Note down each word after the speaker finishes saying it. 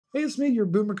Hey, it's me, your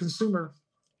boomer consumer,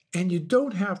 and you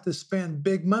don't have to spend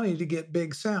big money to get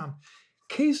big sound.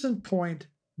 Case in point,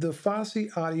 the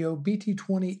Fosi Audio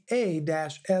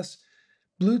BT20A-S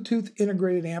Bluetooth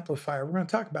integrated amplifier. We're going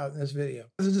to talk about it in this video.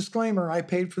 As a disclaimer, I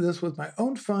paid for this with my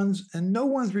own funds, and no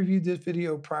one's reviewed this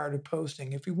video prior to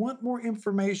posting. If you want more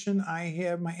information, I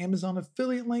have my Amazon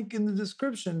affiliate link in the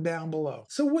description down below.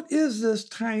 So what is this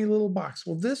tiny little box?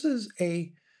 Well, this is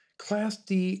a Class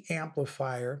D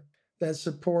amplifier that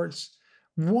supports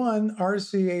one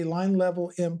RCA line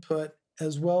level input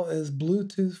as well as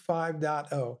Bluetooth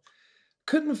 5.0.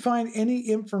 Couldn't find any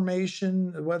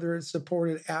information whether it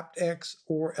supported aptX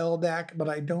or LDAC, but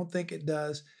I don't think it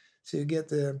does. So you get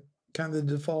the kind of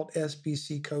the default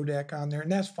SBC codec on there,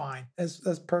 and that's fine.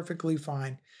 That's perfectly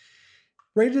fine.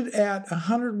 Rated at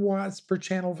 100 watts per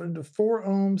channel into 4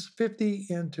 ohms, 50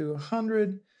 into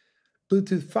 100,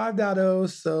 Bluetooth 5.0,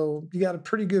 so you got a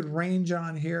pretty good range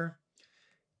on here.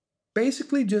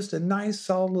 Basically just a nice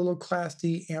solid little Class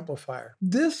D amplifier.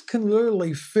 This can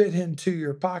literally fit into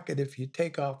your pocket if you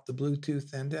take off the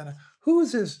Bluetooth antenna. Who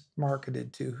is this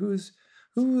marketed to? Who is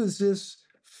this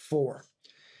for?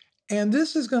 And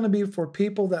this is going to be for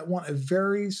people that want a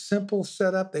very simple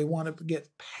setup. They want to get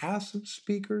passive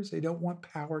speakers. They don't want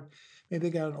powered. Maybe they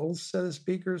got an old set of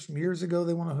speakers from years ago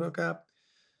they want to hook up.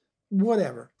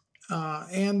 Whatever.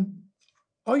 And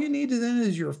all you need then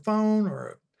is your phone or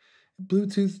a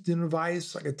Bluetooth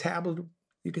device like a tablet.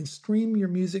 You can stream your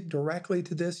music directly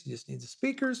to this. You just need the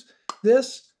speakers,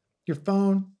 this, your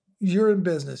phone, you're in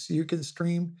business. You can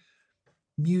stream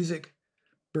music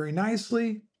very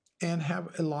nicely and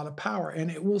have a lot of power,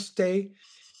 and it will stay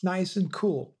nice and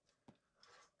cool.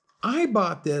 I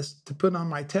bought this to put on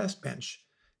my test bench,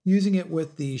 using it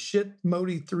with the Shit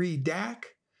Modi 3 DAC,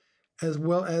 as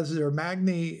well as their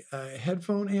Magni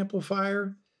headphone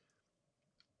amplifier,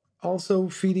 also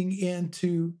feeding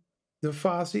into the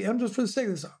Fosi. I'm just for the sake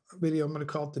of this video, I'm going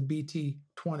to call it the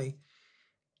BT20.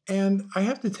 And I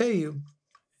have to tell you,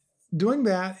 doing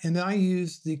that, and then I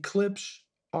use the Klipsch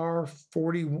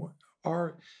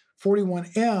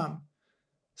R41M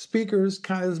speakers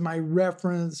kind of as my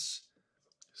reference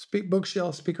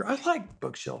bookshelf speaker. I like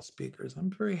bookshelf speakers.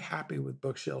 I'm very happy with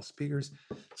bookshelf speakers.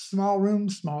 Small room,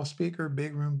 small speaker,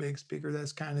 big room, big speaker.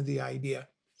 That's kind of the idea.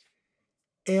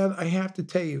 And I have to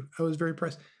tell you, I was very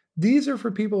impressed. These are for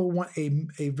people who want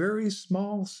a very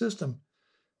small system,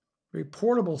 very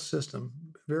portable system,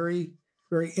 very,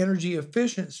 very energy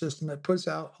efficient system that puts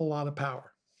out a lot of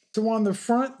power. So on the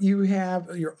front, you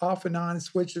have your off and on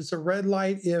switch. It's a red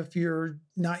light if you're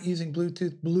not using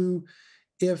Bluetooth, blue.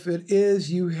 If it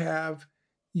is, you have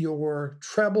your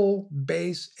treble,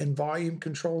 bass, and volume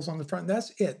controls on the front.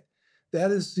 That's it.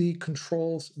 That is the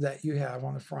controls that you have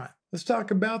on the front. Let's talk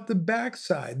about the back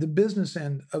side, the business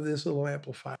end of this little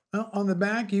amplifier. Well, on the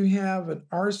back, you have an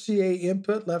RCA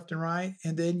input, left and right,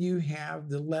 and then you have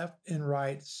the left and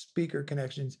right speaker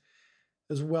connections,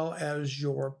 as well as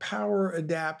your power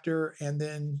adapter and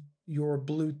then your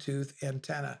Bluetooth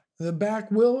antenna. The back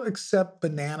will accept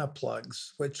banana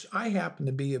plugs, which I happen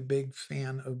to be a big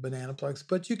fan of banana plugs,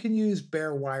 but you can use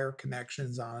bare wire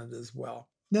connections on it as well.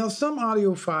 Now, some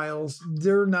audiophiles,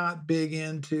 they're not big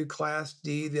into Class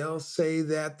D. They'll say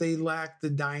that they lack the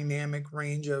dynamic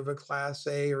range of a Class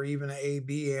A or even an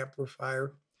AB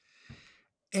amplifier.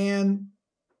 And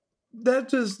they're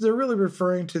really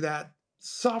referring to that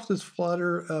softest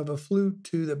flutter of a flute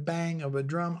to the bang of a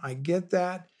drum. I get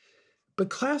that. But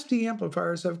Class D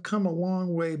amplifiers have come a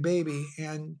long way, baby,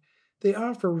 and they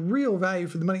offer real value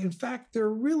for the money. In fact, they're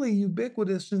really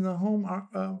ubiquitous in the home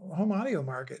audio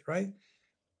market, right?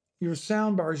 Your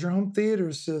sound bars, your home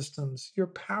theater systems, your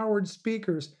powered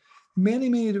speakers. Many,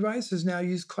 many devices now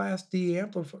use Class D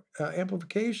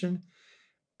amplification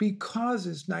because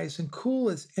it's nice and cool,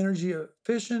 it's energy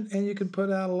efficient, and you can put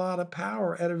out a lot of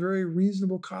power at a very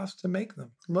reasonable cost to make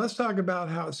them. Let's talk about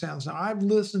how it sounds. Now, I've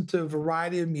listened to a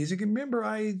variety of music. And remember,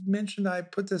 I mentioned I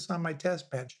put this on my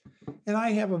test bench, and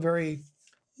I have a very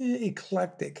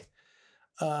eclectic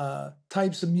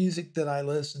types of music that I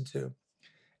listen to.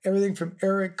 Everything from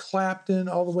Eric Clapton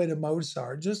all the way to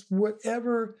Mozart, just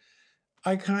whatever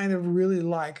I kind of really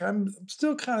like. I'm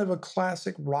still kind of a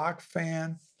classic rock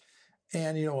fan,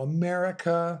 and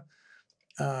America,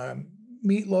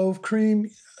 Meatloaf,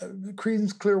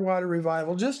 Creedence Clearwater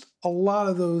Revival, just a lot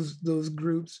of those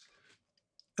groups.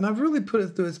 And I've really put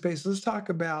it through its paces. Let's talk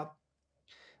about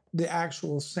the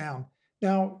actual sound.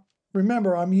 Now,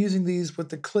 remember, I'm using these with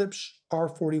the Klipsch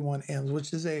R41Ms,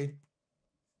 which is a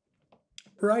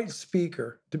bright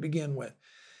speaker to begin with.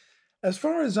 As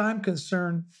far as I'm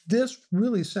concerned, this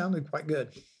really sounded quite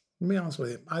good. To be honest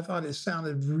with you, I thought it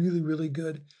sounded really, really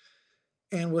good.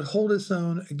 and would hold its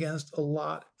own against a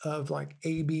lot of like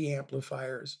AB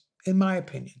amplifiers, in my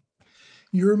opinion.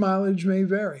 Your mileage may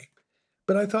vary,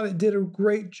 but I thought it did a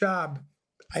great job.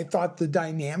 I thought the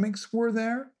dynamics were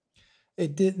there.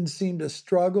 It didn't seem to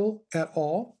struggle at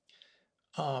all.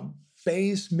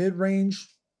 Bass, mid-range,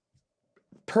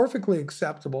 perfectly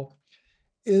acceptable.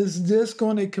 Is this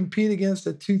going to compete against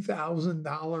a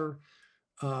 $2,000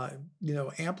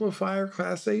 amplifier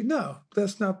Class A? No,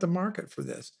 that's not the market for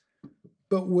this.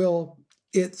 But will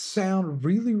it sound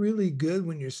really, really good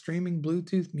when you're streaming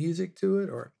Bluetooth music to it,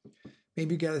 or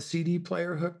maybe you got a CD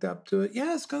player hooked up to it?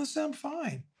 Yeah, it's going to sound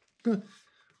fine.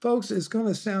 Folks, it's going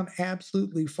to sound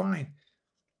absolutely fine.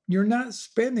 You're not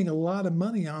spending a lot of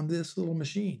money on this little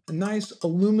machine. A nice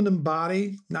aluminum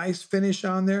body, nice finish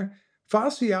on there.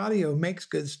 Fosi Audio makes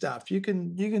good stuff. You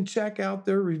can check out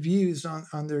their reviews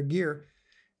on their gear,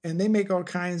 and they make all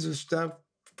kinds of stuff,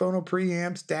 phono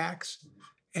preamps, DACs,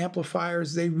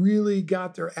 amplifiers. They really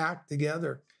got their act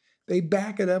together. They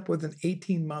back it up with an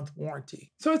 18-month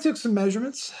warranty. So I took some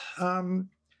measurements.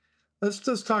 Let's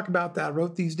just talk about that. I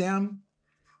wrote these down.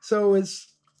 So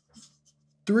it's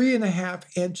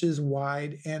 3.5 inches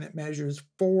wide, and it measures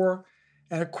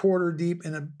 4.25 deep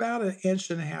and about 1.5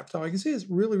 inches tall. You can see it's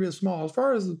really, really small. As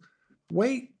far as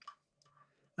weight,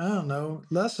 I don't know,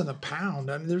 less than a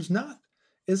pound. I mean, there's not.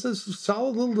 It's a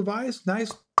solid little device,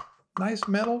 nice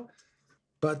metal,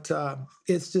 but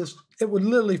it would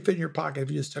literally fit in your pocket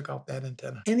if you just took off that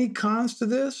antenna. Any cons to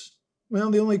this? Well,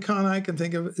 the only con I can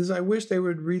think of is I wish they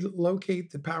would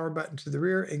relocate the power button to the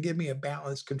rear and give me a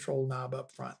balance control knob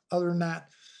up front. Other than that,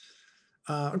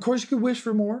 of course, you could wish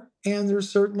for more, and there's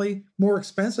certainly more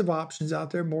expensive options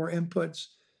out there, more inputs,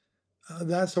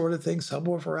 that sort of thing,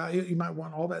 subwoofer out. You might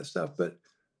want all that stuff, but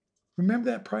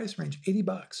remember that price range,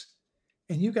 $80.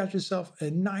 And you got yourself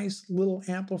a nice little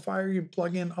amplifier. You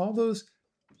plug in all those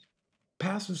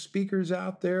passive speakers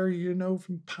out there,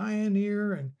 from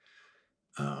Pioneer and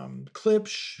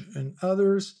Klipsch and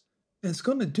others. And it's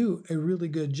going to do a really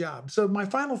good job. So my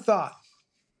final thought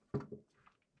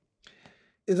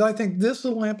is I think this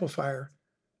little amplifier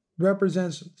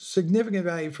represents significant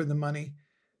value for the money.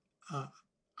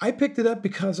 I picked it up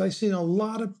because I've seen a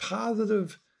lot of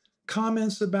positive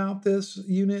comments about this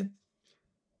unit.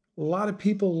 A lot of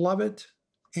people love it.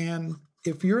 And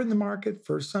if you're in the market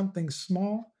for something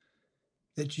small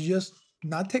that you just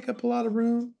not take up a lot of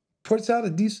room, puts out a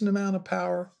decent amount of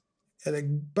power at a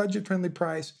budget-friendly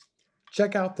price,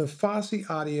 check out the Fosi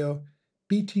Audio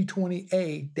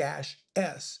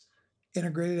BT20A-S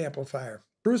integrated amplifier.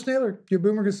 Bruce Naylor, your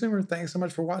Boomer Consumer. Thanks so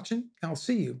much for watching. I'll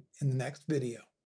see you in the next video.